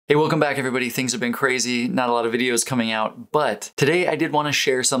Hey, welcome back everybody. Things have been crazy, not a lot of videos coming out, but today I did want to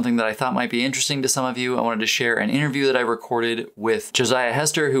share something that I thought might be interesting to some of you. I wanted to share an interview that I recorded with Josiah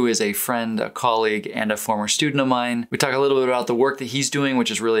Hester, who is a friend, a colleague, and a former student of mine. We talk a little bit about the work that he's doing, which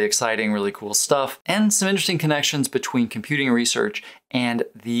is really exciting, really cool stuff, and some interesting connections between computing research and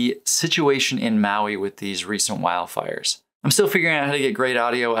the situation in Maui with these recent wildfires. I'm still figuring out how to get great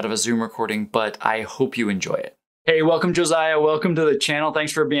audio out of a Zoom recording, but I hope you enjoy it. Hey, welcome Josiah. Welcome to the channel.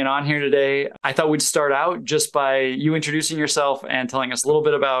 Thanks for being on here today. I thought we'd start out just by you introducing yourself and telling us a little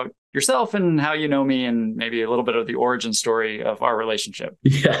bit about yourself and how you know me and maybe a little bit of the origin story of our relationship.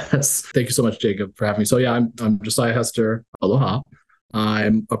 Yes. Thank you so much, Jacob, for having me. So yeah, I'm Josiah Hester. Aloha.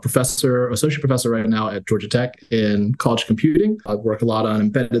 I'm a professor, associate professor right now at Georgia Tech in college computing. I work a lot on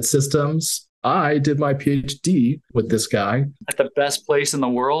embedded systems. I did my PhD with this guy. At the best place in the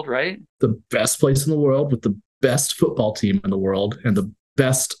world, right? The best place in the world with the best football team in the world and the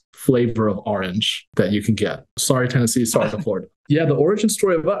best flavor of orange that you can get. Sorry, Tennessee. Sorry, Florida. Yeah, the origin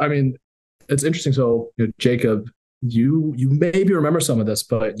story of it's interesting. So, Jacob, you maybe remember some of this,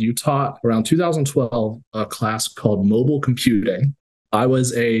 but you taught around 2012 a class called mobile computing. I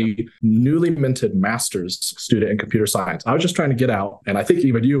was a newly minted master's student in computer science. I was just trying to get out. And I think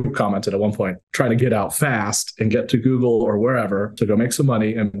even you commented at one point, trying to get out fast and get to Google or wherever to go make some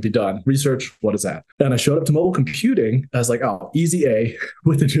money and be done. Research, what is that? And I showed up to mobile computing. I was like, oh, easy A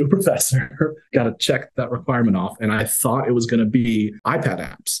with a new professor. Got to check that requirement off. And I thought it was going to be iPad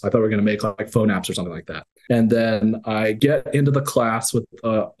apps. I thought we were going to make like phone apps or something like that. And then I get into the class with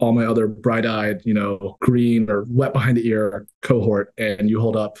all my other bright-eyed, green or wet behind the ear cohort. And you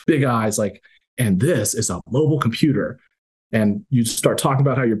hold up big eyes like, and this is a mobile computer. And you start talking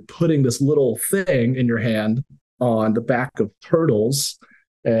about how you're putting this little thing in your hand on the back of turtles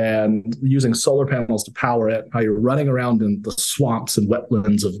and using solar panels to power it, how you're running around in the swamps and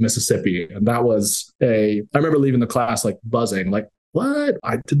wetlands of Mississippi. And I remember leaving the class like buzzing, like, what?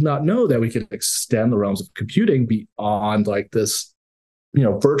 I did not know that we could extend the realms of computing beyond like this,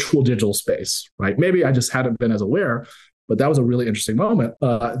 virtual digital space, right? Maybe I just hadn't been as aware, but that was a really interesting moment.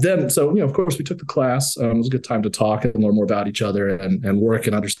 Of course, we took the class. It was a good time to talk and learn more about each other and work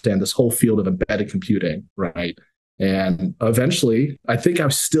and understand this whole field of embedded computing, right? And eventually, I think I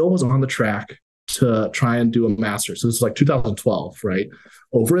still was on the track to try and do a master's. So this is like 2012, right?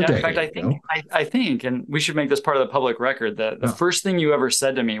 Over a decade. In fact, I think, and we should make this part of the public record, that the first thing you ever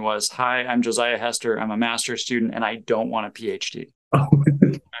said to me was, "Hi, I'm Josiah Hester. I'm a master's student, and I don't want a PhD." Oh.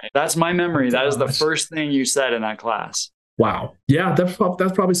 That's my memory. That is the first thing you said in that class. Wow. Yeah, that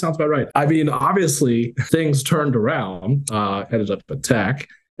probably sounds about right. I mean, obviously, things turned around, ended up at Tech.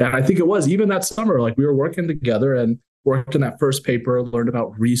 And I think it was even that summer, like we were working together and worked in that first paper, learned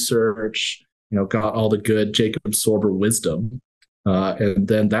about research, got all the good Jacob Sorber wisdom. And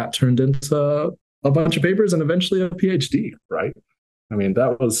then that turned into a bunch of papers and eventually a PhD, right? I mean,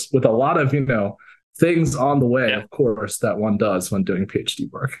 that was with a lot of, things on the way, of course, that one does when doing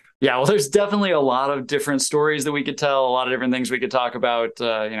PhD work. Yeah, well, there's definitely a lot of different stories that we could tell, a lot of different things we could talk about,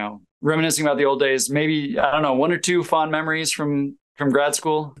 reminiscing about the old days. Maybe, I don't know, one or two fond memories from grad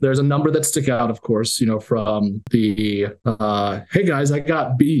school? There's a number that stick out, of course, from the, hey guys, I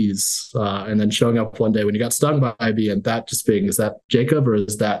got bees. And then showing up one day when you got stung by a bee and that just being, is that Jacob or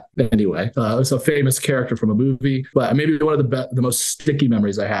is that anyway? It's a famous character from a movie. But maybe one of the most sticky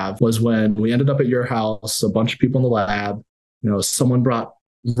memories I have was when we ended up at your house, a bunch of people in the lab, someone brought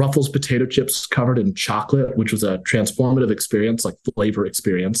Ruffles potato chips covered in chocolate, which was a transformative experience, like flavor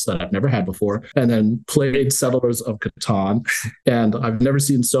experience that I've never had before, and then played Settlers of Catan. And I've never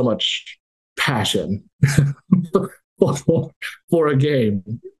seen so much passion for a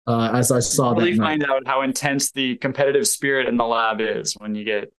game as I saw that. Really find out how intense the competitive spirit in the lab is when you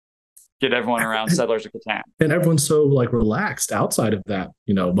get everyone around Settlers of Catan. And everyone's so like relaxed outside of that,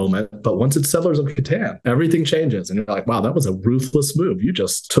 moment. But once it's Settlers of Catan, everything changes. And you're like, wow, that was a ruthless move. You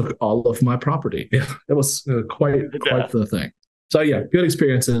just took all of my property. It was quite the thing. So yeah, good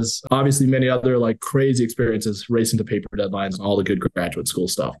experiences. Obviously many other like crazy experiences, racing to paper deadlines and all the good graduate school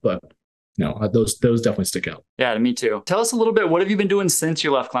stuff. But those definitely stick out. Yeah, me too. Tell us a little bit, what have you been doing since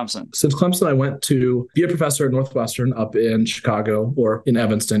you left Clemson? Since Clemson, I went to be a professor at Northwestern up in Chicago, or in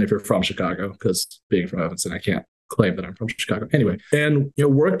Evanston if you're from Chicago, because being from Evanston, I can't claim that I'm from Chicago. Anyway, and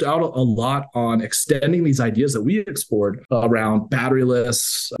worked out a lot on extending these ideas that we explored around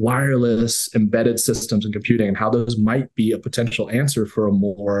batteryless, wireless, embedded systems and computing, and how those might be a potential answer for a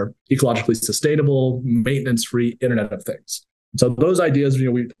more ecologically sustainable, maintenance-free Internet of Things. So those ideas,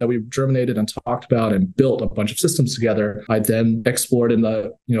 that we've germinated and talked about and built a bunch of systems together, I then explored in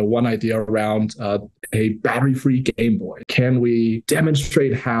the, one idea around a battery-free Game Boy. Can we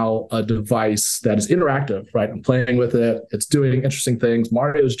demonstrate how a device that is interactive, right? I'm playing with it, it's doing interesting things,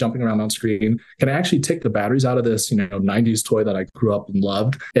 Mario's jumping around on screen. Can I actually take the batteries out of this, 90s toy that I grew up and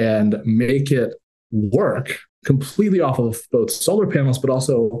loved and make it work completely off of both solar panels, but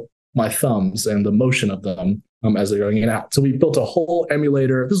also my thumbs and the motion of them as they're going in and out. So we built a whole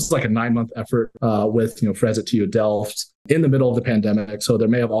emulator. This is like a 9-month effort with friends at TU Delft in the middle of the pandemic. So there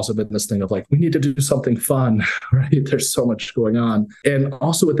may have also been this thing of like, we need to do something fun, right? There's so much going on. And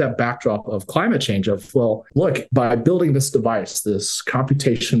also with that backdrop of climate change of, well, look, by building this device, this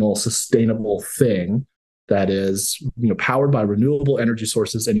computational, sustainable thing, that is powered by renewable energy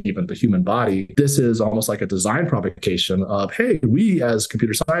sources and even the human body. This is almost like a design provocation of, hey, we as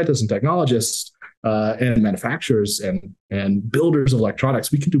computer scientists and technologists and manufacturers and builders of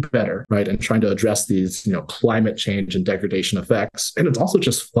electronics, we can do better, right? And trying to address these climate change and degradation effects. And it's also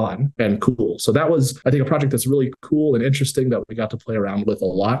just fun and cool. So that was, I think, a project that's really cool and interesting that we got to play around with a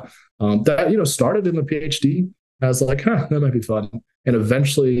lot. That started in the PhD. I was like, that might be fun. And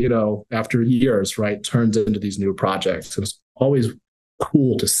eventually, after years, right, turns into these new projects. And it's always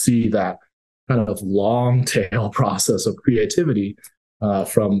cool to see that kind of long tail process of creativity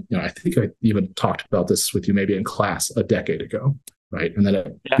from, I think I even talked about this with you maybe in class a decade ago, right? And then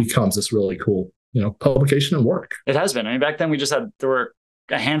it becomes this really cool, publication and work. It has been. I mean, back then there were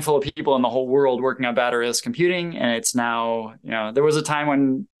a handful of people in the whole world working on batteryless computing. And it's now, there was a time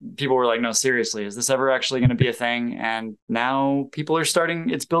when people were like, no, seriously, is this ever actually going to be a thing? And now people are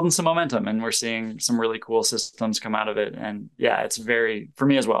it's building some momentum and we're seeing some really cool systems come out of it. And yeah, it's for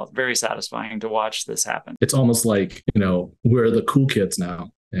me as well, very satisfying to watch this happen. It's almost like, we're the cool kids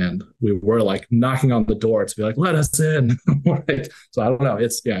now. And we were like knocking on the door to be like, let us in. Right? So I don't know.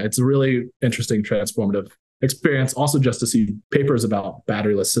 It's a really interesting, transformative experience. Also just to see papers about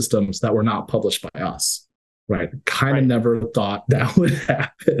batteryless systems that were not published by us, right? Kind of never thought that would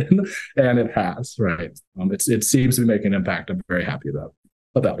happen. And it has, right? It seems to be making an impact. I'm very happy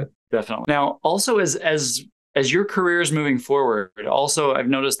about it. Definitely. Now, also as your career is moving forward, also I've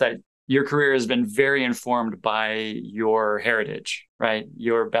noticed that your career has been very informed by your heritage, right?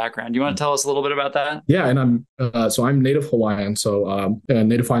 Your background. Do you want to tell us a little bit about that? Yeah, and I'm Native Hawaiian. So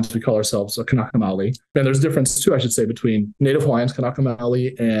Native Hawaiians, we call ourselves Kanaka Maoli. And there's a difference too, I should say, between Native Hawaiians, Kanaka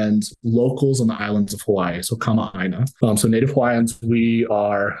Maoli, and locals on the islands of Hawaii, so Kama'aina. So Native Hawaiians, we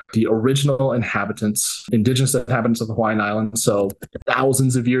are the original inhabitants, indigenous inhabitants of the Hawaiian Islands. So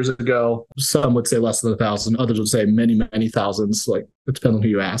thousands of years ago, some would say less than 1,000, others would say many, many thousands, like it depends on who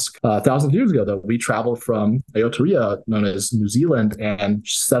you ask. Thousands of years ago, though, we traveled from Aotearoa, known as New Zealand, and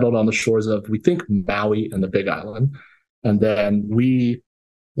settled on the shores of, we think, Maui and the Big Island. And then we,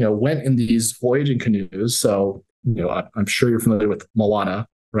 went in these voyaging canoes. So, I'm sure you're familiar with Moana,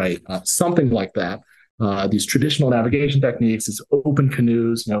 right? Something like that. These traditional navigation techniques, these open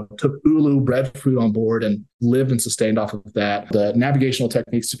canoes, took ulu, breadfruit on board and lived and sustained off of that. The navigational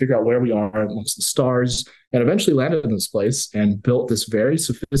techniques to figure out where we are amongst the stars, and eventually landed in this place and built this very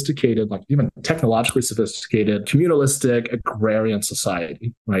sophisticated, like even technologically sophisticated, communalistic agrarian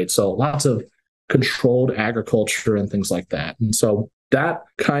society, right? So lots of controlled agriculture and things like that. And so that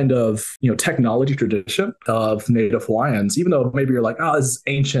kind of technology tradition of Native Hawaiians, even though maybe you're like, oh, this is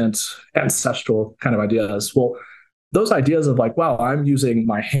ancient, ancestral kind of ideas. Well, those ideas of like, wow, I'm using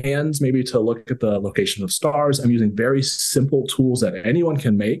my hands maybe to look at the location of stars. I'm using very simple tools that anyone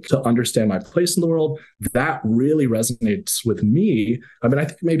can make to understand my place in the world. That really resonates with me. I mean, I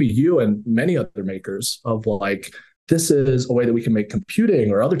think maybe you and many other makers of like, this is a way that we can make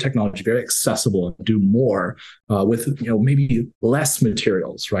computing or other technology very accessible and do more with maybe less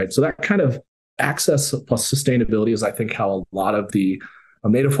materials, right? So that kind of access plus sustainability is, I think, how a lot of the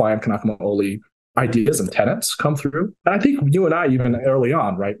Native Hawaiian Kanaka Maoli ideas and tenets come through. And I think you and I, even early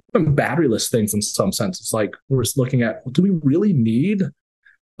on, right, batteryless things in some sense. It's like we're just looking at, do we really need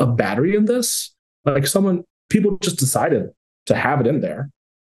a battery in this? Like people just decided to have it in there.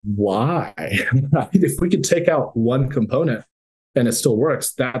 Why? If we could take out one component and it still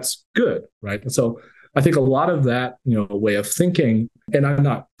works, that's good, right? And so I think a lot of that, way of thinking, and I'm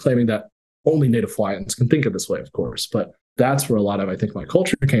not claiming that only Native Hawaiians can think of this way, of course, but that's where a lot of, I think, my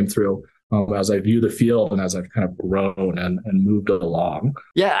culture came through as I view the field and as I've kind of grown and moved along.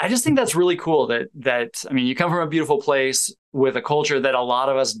 Yeah, I just think that's really cool that I mean, you come from a beautiful place with a culture that a lot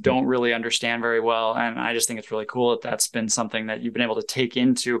of us don't really understand very well. And I just think it's really cool that that's been something that you've been able to take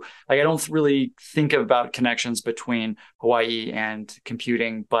into. Like, I don't really think about connections between Hawaii and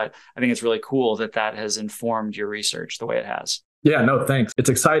computing, but I think it's really cool that that has informed your research the way it has. Yeah, no, thanks. It's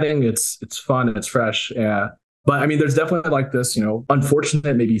exciting. It's fun. It's fresh. Yeah. But I mean, there's definitely like this,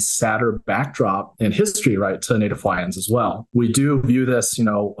 unfortunate, maybe sadder backdrop in history, right, to Native Hawaiians as well. We do view this,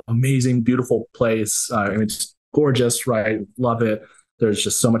 amazing, beautiful place. I mean, it's gorgeous, right? Love it. There's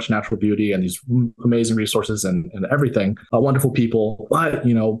just so much natural beauty and these amazing resources and everything. Wonderful people. But,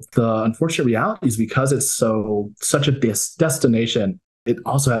 the unfortunate reality is because it's such a destination, it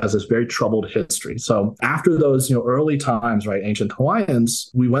also has this very troubled history. So after those, early times, right, ancient Hawaiians,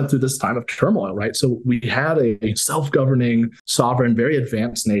 we went through this time of turmoil, right? So we had a self-governing, sovereign, very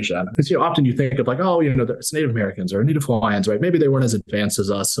advanced nation. Because often you think of like, it's Native Americans or Native Hawaiians, right? Maybe they weren't as advanced as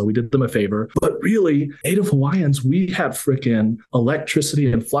us, so we did them a favor. But really, Native Hawaiians, we had freaking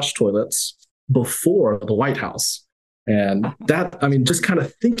electricity and flush toilets before the White House. And that, I mean, just kind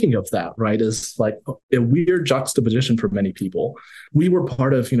of thinking of that, right, is like a weird juxtaposition for many people. We were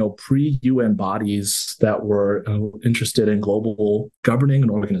part of, pre-UN bodies that were interested in global governing and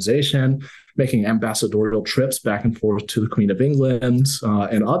organization, making ambassadorial trips back and forth to the Queen of England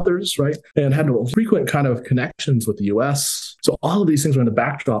and others, right, and had frequent kind of connections with the US. So all of these things were in the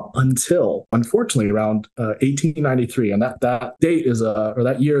backdrop until, unfortunately, around 1893. And that date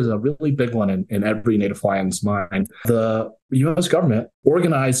that year is a really big one in every Native Hawaiian's mind. The US government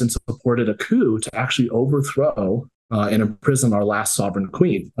organized and supported a coup to actually overthrow and imprison our last sovereign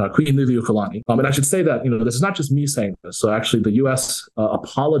queen, Queen Liliuokalani. And I should say that, this is not just me saying this. So actually the U.S.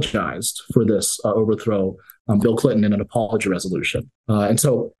 Apologized for this overthrow, Bill Clinton, in an apology resolution. And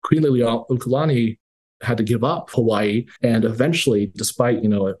so Queen Liliuokalani had to give up Hawaii. And eventually, despite,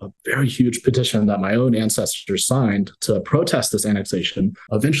 a very huge petition that my own ancestors signed to protest this annexation,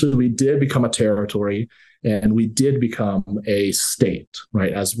 eventually we did become a territory and we did become a state,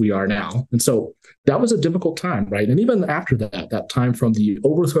 right, as we are now. And so that was a difficult time, right? And even after that time from the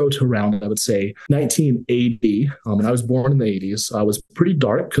overthrow to around, I would say, 1980, and I was born in the 80s, was pretty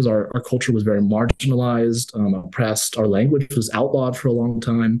dark because our culture was very marginalized, oppressed. Our language was outlawed for a long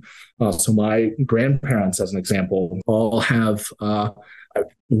time. So my grandparents, as an example, all have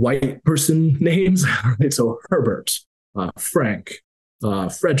white person names, right? So Herbert, Frank,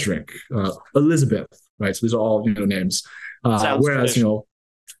 Frederick, Elizabeth, right? So these are all, names. Whereas,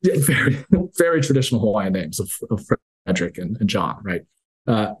 very, very traditional Hawaiian names of Frederick and John, right?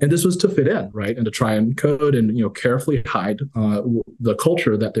 And this was to fit in, right? And to try and code and, carefully hide the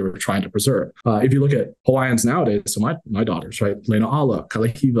culture that they were trying to preserve. If you look at Hawaiians nowadays, so my daughters, right? Lena Ala,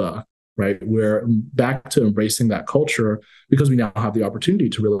 Kalehiva, right? We're back to embracing that culture because we now have the opportunity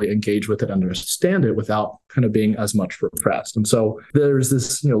to really engage with it and understand it without kind of being as much repressed. And so there's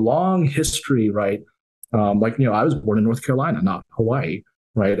this, long history, right? I was born in North Carolina, not Hawaii,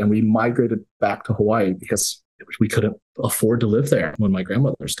 right? And we migrated back to Hawaii because we couldn't afford to live there when my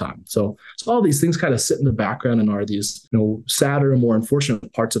grandmother's time. So all these things kind of sit in the background and are these, sadder and more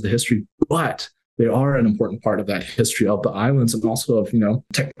unfortunate parts of the history, but they are an important part of that history of the islands and also of,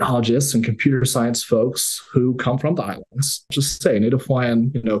 technologists and computer science folks who come from the islands. Just say Native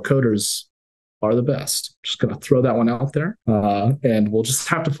Hawaiian, coders are the best. Just going to throw that one out there. And we'll just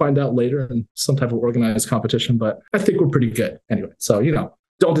have to find out later in some type of organized competition. But I think we're pretty good anyway. So,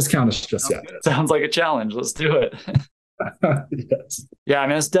 don't discount us just yet. Sounds like a challenge. Let's do it. Yes. Yeah, I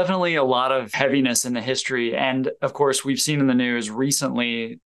mean, it's definitely a lot of heaviness in the history. And of course, we've seen in the news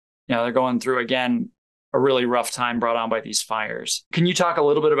recently, they're going through, again, a really rough time brought on by these fires. Can you talk a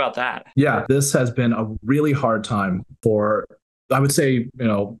little bit about that? Yeah, this has been a really hard time for, I would say,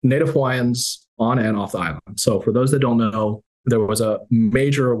 Native Hawaiians on and off the island. So for those that don't know, there was a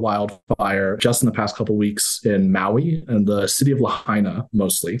major wildfire just in the past couple of weeks in Maui and the city of Lahaina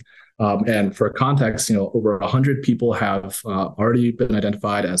mostly. And for context, over 100 people have already been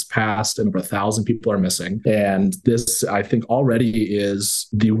identified as passed and over 1,000 people are missing. And this, I think, already is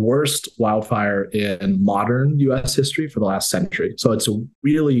the worst wildfire in modern U.S. history for the last century. So it's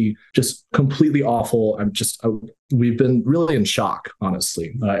really just completely awful. We've been really in shock,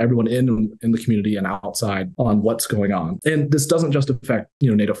 honestly, everyone in the community and outside on what's going on. And this doesn't just affect,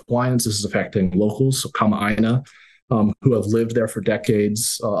 Native Hawaiians. This is affecting locals, so Kama'aina, who have lived there for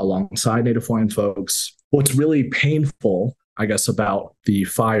decades alongside Native Hawaiian folks. What's really painful, I guess, about the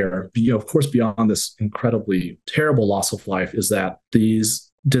fire, of course, beyond this incredibly terrible loss of life, is that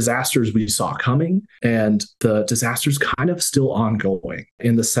these disasters we saw coming, and the disasters kind of still ongoing,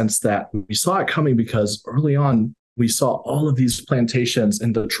 in the sense that we saw it coming because early on we saw all of these plantations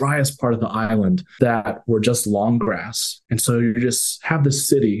in the driest part of the island that were just long grass. And so you just have this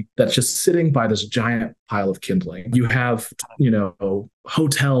city that's just sitting by this giant pile of kindling. You have,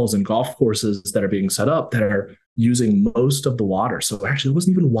 hotels and golf courses that are being set up that are using most of the water. So actually, it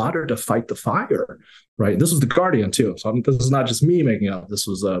wasn't even water to fight the fire, right? This was The Guardian too. So this is not just me making up. This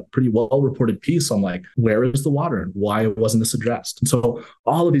was a pretty well-reported piece on like, where is the water and why wasn't this addressed? And so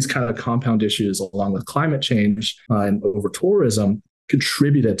all of these kind of compound issues, along with climate change and over tourism,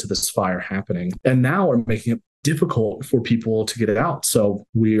 contributed to this fire happening. And now are making it difficult for people to get out. So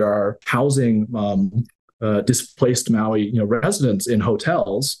we are housing displaced Maui, residents in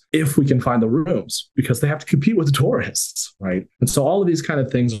hotels if we can find the rooms, because they have to compete with the tourists, right? And so all of these kind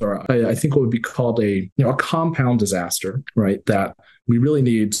of things are, I think, what would be called a compound disaster, right? That we really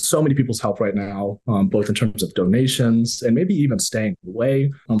need so many people's help right now, both in terms of donations and maybe even staying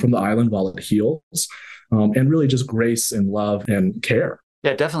away from the island while it heals, and really just grace and love and care.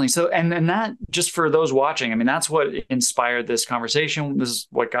 Yeah, definitely. So, and that, just for those watching, I mean, that's what inspired this conversation. This is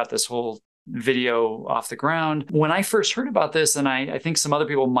what got this whole video off the ground. When I first heard about this, and I think some other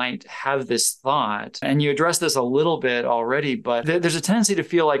people might have this thought, and you addressed this a little bit already, but there's a tendency to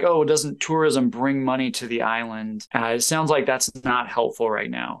feel like, oh, doesn't tourism bring money to the island? It sounds like that's not helpful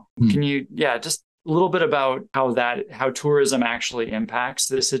right now. Can you, just a little bit about how tourism actually impacts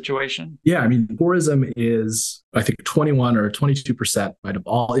this situation? Yeah, I mean, tourism is, I think, 21 or 22%, right, of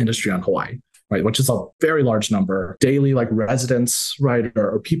all industry on Hawaii, right, which is a very large number. Daily, like, residents, right,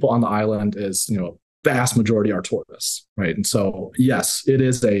 or people on the island is, vast majority are tourists, right? And so, yes, it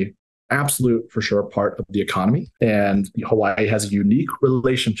is a absolute, for sure, part of the economy. And Hawaii has a unique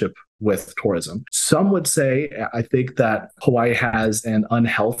relationship with tourism. Some would say, I think, that Hawaii has an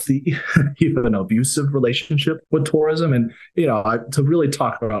unhealthy, even abusive relationship with tourism. And, to really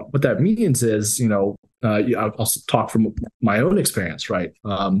talk about what that means is, I'll talk from my own experience, right?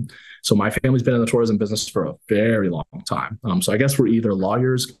 So my family's been in the tourism business for a very long time. So I guess we're either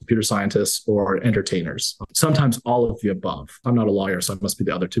lawyers, computer scientists, or entertainers. Sometimes all of the above. I'm not a lawyer, so I must be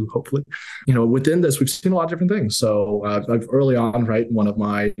the other two, hopefully. Within this, we've seen a lot of different things. So early on, right, one of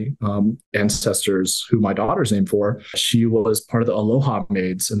my ancestors, who my daughter's named for, she was part of the Aloha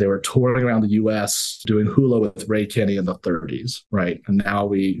Maids, and they were touring around the U.S. doing hula with Ray Kenny in the 30s, right? And now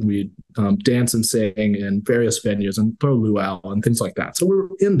we dance and sing in various venues and throw luau and things like that. So we're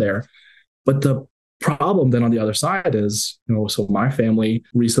in there. But the problem then on the other side is, so my family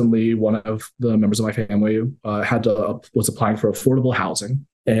recently, one of the members of my family was applying for affordable housing.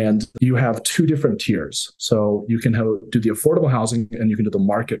 And you have two different tiers. So you can do the affordable housing and you can do the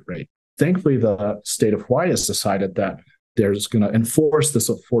market rate. Thankfully, the state of Hawaii has decided that there's going to enforce this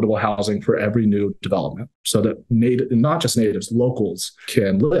affordable housing for every new development so that not just natives, locals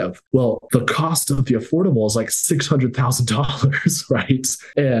can live. Well, the cost of the affordable is like $600,000, right?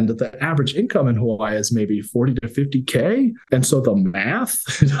 And the average income in Hawaii is maybe 40 to 50K. And so the math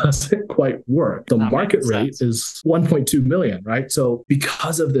doesn't quite work. The market rate is 1.2 million, right? So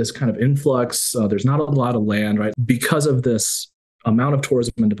because of this kind of influx, there's not a lot of land, right? Because of this amount of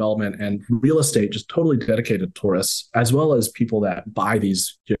tourism and development and real estate just totally dedicated to tourists, as well as people that buy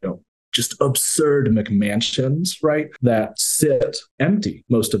these, just absurd McMansions, right, that sit empty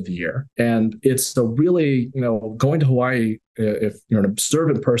most of the year. And it's a really, going to Hawaii, if you're an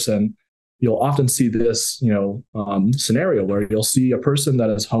observant person, you'll often see this, scenario where you'll see a person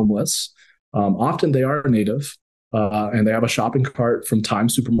that is homeless. Often they are native. And they have a shopping cart from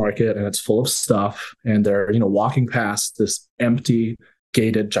Times Supermarket, and it's full of stuff. And they're, walking past this empty,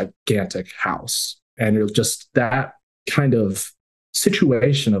 gated, gigantic house. And you're just, that kind of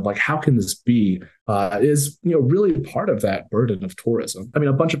situation of like, how can this be, is, really part of that burden of tourism. I mean,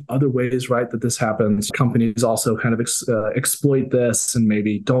 a bunch of other ways, right, that this happens. Companies also kind of exploit this and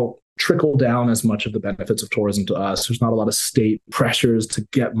maybe don't trickle down as much of the benefits of tourism to us. There's not a lot of state pressures to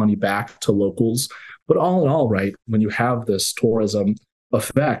get money back to locals. But all in all, right, when you have this tourism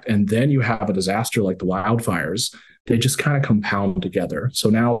effect and then you have a disaster like the wildfires, they just kind of compound together. So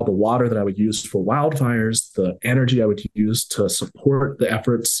now the water that I would use for wildfires, the energy I would use to support the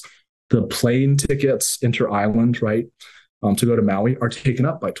efforts, the plane tickets inter-island, right, to go to Maui are taken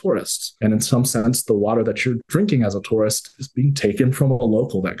up by tourists. And in some sense, the water that you're drinking as a tourist is being taken from a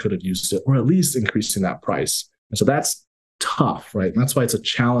local that could have used it, or at least increasing that price. And so that's tough, right? And that's why it's a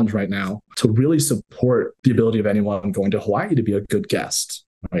challenge right now to really support the ability of anyone going to Hawaii to be a good guest,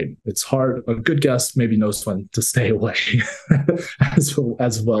 right? It's hard. A good guest maybe knows when to stay away as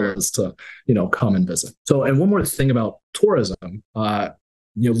well as to, come and visit. So, and one more thing about tourism,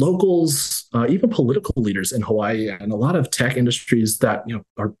 locals, even political leaders in Hawaii, and a lot of tech industries that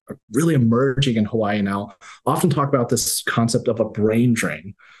are really emerging in Hawaii now, often talk about this concept of a brain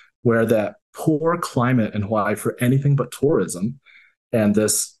drain, where the poor climate in Hawaii for anything but tourism and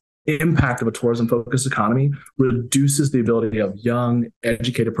this impact of a tourism-focused economy reduces the ability of young,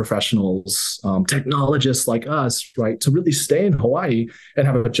 educated professionals, technologists like us, right, to really stay in Hawaii and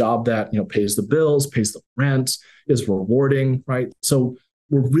have a job that pays the bills, pays the rent, is rewarding, right? So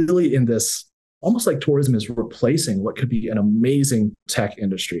we're really in this almost like tourism is replacing what could be an amazing tech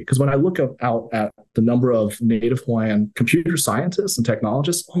industry. Because when I look out at the number of native Hawaiian computer scientists and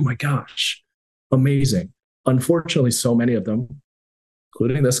technologists, oh my gosh, amazing. Unfortunately, so many of them,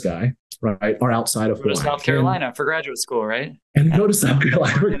 including this guy, right, are outside of Hawaii. South Carolina for graduate school, right? And go to South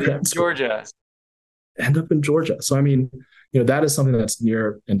Carolina. Georgia. End up in Georgia. So, I mean, that is something that's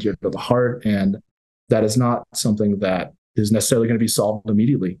near and dear to the heart. And that is not something that is necessarily going to be solved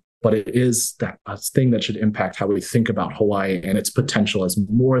immediately. But it is a thing that should impact how we think about Hawaii and its potential as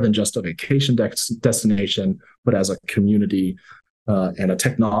more than just a vacation destination, but as a community and a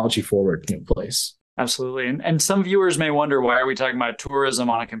technology-forward place. Absolutely. And some viewers may wonder, why are we talking about tourism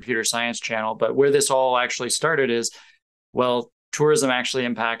on a computer science channel? But where this all actually started is, well, tourism actually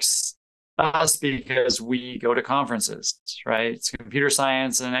impacts us because we go to conferences, right? It's computer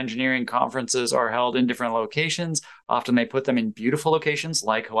science and engineering conferences are held in different locations. Often they put them in beautiful locations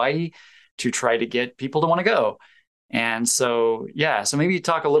like Hawaii to try to get people to want to go. And so, so maybe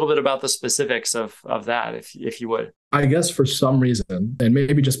talk a little bit about the specifics of that, if you would. I guess for some reason, and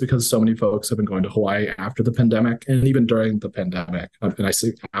maybe just because so many folks have been going to Hawaii after the pandemic and even during the pandemic, and I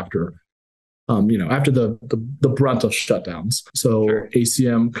say after, after the brunt of shutdowns. So sure.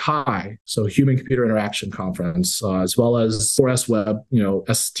 ACM CHI, so Human Computer Interaction Conference, as well as 4S Web,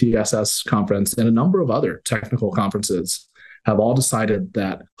 STSS conference, and a number of other technical conferences have all decided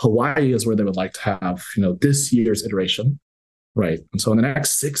that Hawaii is where they would like to have, this year's iteration. Right. And so in the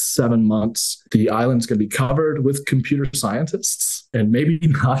next 6-7 months, the island's going to be covered with computer scientists, and maybe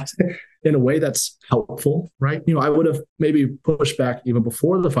not in a way that's helpful, right? I would have maybe pushed back even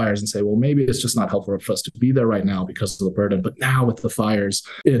before the fires and say, well, maybe it's just not helpful for us to be there right now because of the burden. But now with the fires,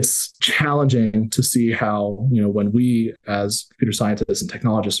 it's challenging to see how, when we as computer scientists and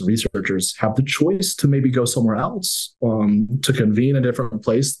technologists and researchers have the choice to maybe go somewhere else, to convene a different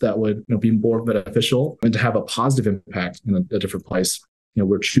place that would be more beneficial and to have a positive impact in a different place,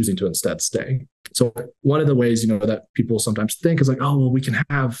 we're choosing to instead stay. So one of the ways, that people sometimes think is like, oh, well, we can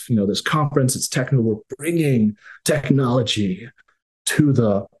have, this conference, it's technical, we're bringing technology to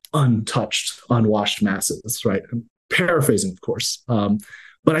the untouched, unwashed masses, right? I'm paraphrasing, of course.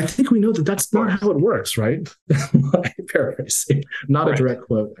 But I think we know that that's not how it works, right? Paraphrasing, not a direct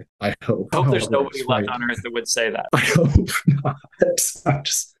quote, I hope. I hope there's nobody left on earth that would say that. I hope not. I'm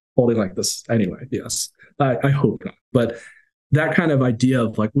just holding like this. Anyway, yes, I hope not. But that kind of idea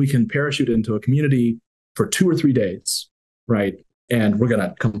of like, we can parachute into a community for 2 or 3 days, right? And we're going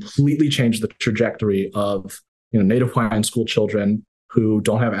to completely change the trajectory of, native Hawaiian school children who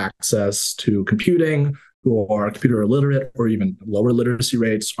don't have access to computing, who are computer illiterate or even lower literacy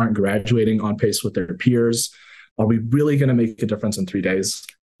rates, aren't graduating on pace with their peers. Are we really going to make a difference in 3 days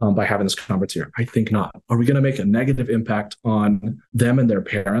by having this conference here? I think not. Are we going to make a negative impact on them and their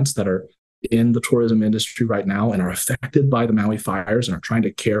parents that are in the tourism industry right now and are affected by the Maui fires and are trying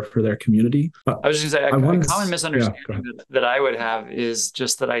to care for their community? I was just going to say, a common misunderstanding that I would have is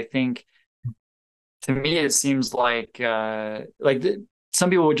just that I think, to me, it seems like some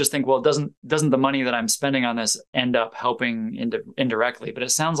people would just think, well, doesn't the money that I'm spending on this end up helping indirectly? But it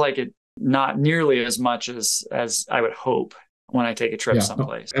sounds like it not nearly as much as I would hope when I take a trip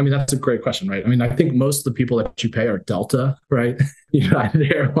someplace. I mean, that's a great question, right? I mean, I think most of the people that you pay are Delta, right?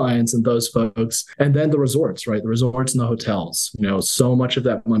 United Airlines and those folks. And then the resorts, right? The resorts and the hotels. So much of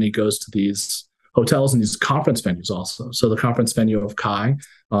that money goes to these hotels and these conference venues also. So the conference venue of CHI,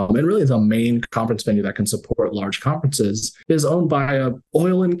 and really the main conference venue that can support large conferences, is owned by a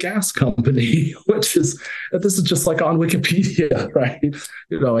oil and gas company, this is just like on Wikipedia, right?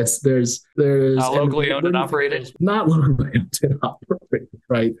 There's not locally owned and operated. Not locally owned and operated,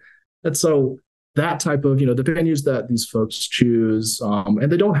 right? And so that type of, the venues that these folks choose, and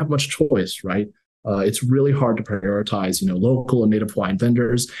they don't have much choice, right? It's really hard to prioritize, local and native Hawaiian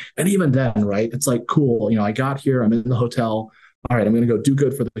vendors. And even then, right, it's like, cool, I got here, I'm in the hotel. All right, I'm going to go do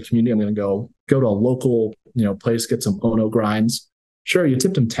good for the community. I'm going to go to a local, place, get some Ono grinds. Sure, you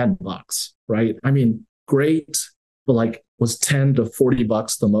tipped him $10, right? I mean, great, but was $10 to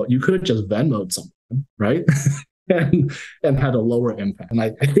 $40 the most? You could have just Venmo'd something, right? and had a lower impact. And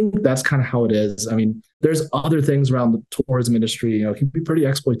I think that's kind of how it is. I mean, there's other things around the tourism industry, you know, it can be pretty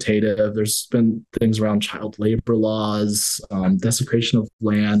exploitative. There's been things around child labor laws, desecration of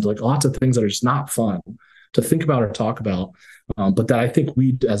land, like lots of things that are just not fun to think about or talk about. But that I think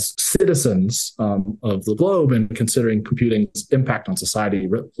we, as citizens of the globe, and considering computing's impact on society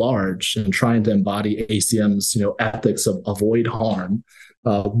writ large, and trying to embody ACM's, you know, ethics of avoid harm,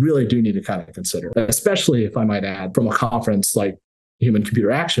 really do need to kind of consider, especially if I might add, from a conference like Human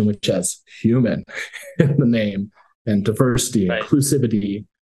Computer Action, which has human in the name, and diversity, right, inclusivity,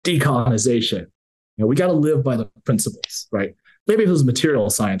 decolonization. You know, we got to live by the principles, right? Maybe if it was material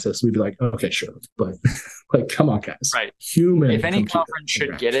scientists, we'd be like, okay, sure. But like, come on, guys. Right. Human. If any conference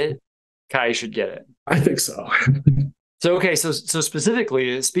should get it, Kai should get it. I think so. So, okay. So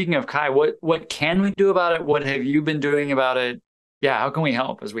specifically, speaking of Kai, what can we do about it? What have you been doing about it? Yeah. How can we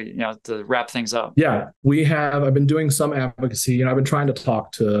help as we, you know, to wrap things up? Yeah, I've been doing some advocacy. You know, I've been trying to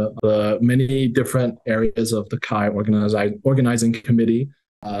talk to the many different areas of the Kai organizing committee,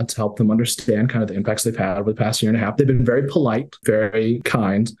 to help them understand kind of the impacts they've had over the past year and a half. They've been very polite, very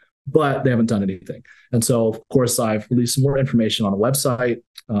kind, but they haven't done anything. And so, of course, I've released some more information on a website,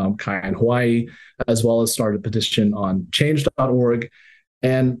 Kai in Hawaii, as well as started a petition on change.org.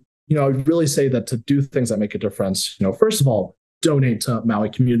 And, you know, I really say that to do things that make a difference, you know, first of all, donate to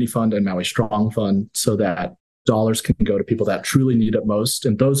Maui Community Fund and Maui Strong Fund so that dollars can go to people that truly need it most.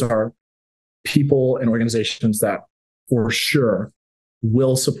 And those are people and organizations that for sure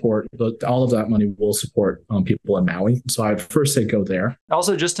will support, all of that money will support people in Maui. So I'd first say go there.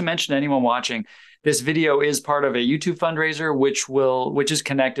 Also, just to mention to anyone watching, this video is part of a YouTube fundraiser, which is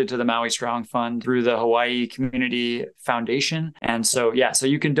connected to the Maui Strong Fund through the Hawaii Community Foundation. And so, yeah, so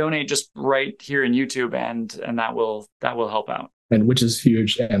you can donate just right here in YouTube, and that will help out. And which is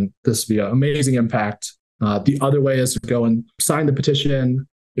huge. And this will be an amazing impact. The other way is to go and sign the petition.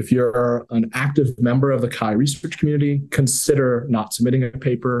 If you're an active member of the Kai research community, consider not submitting a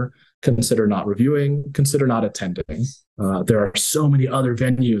paper, consider not reviewing, consider not attending. There are so many other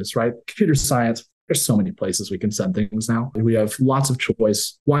venues, right? Computer science, there's so many places we can send things now. We have lots of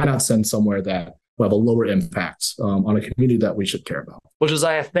choice. Why not send somewhere that will have a lower impact on a community that we should care about? Well,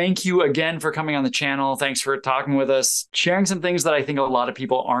 Josiah, thank you again for coming on the channel. Thanks for talking with us, sharing some things that I think a lot of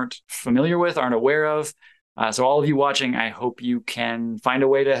people aren't familiar with, aren't aware of. So all of you watching, I hope you can find a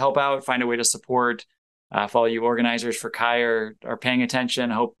way to help out, find a way to support. If all you organizers for Kai are paying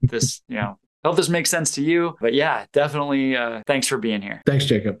attention, hope this, hope this makes sense to you. But yeah, definitely thanks for being here. Thanks,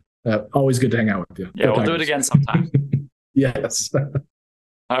 Jacob. Always good to hang out with you. Yeah, we'll do it again sometime. Yes.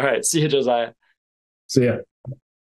 All right. See you, Josiah. See ya.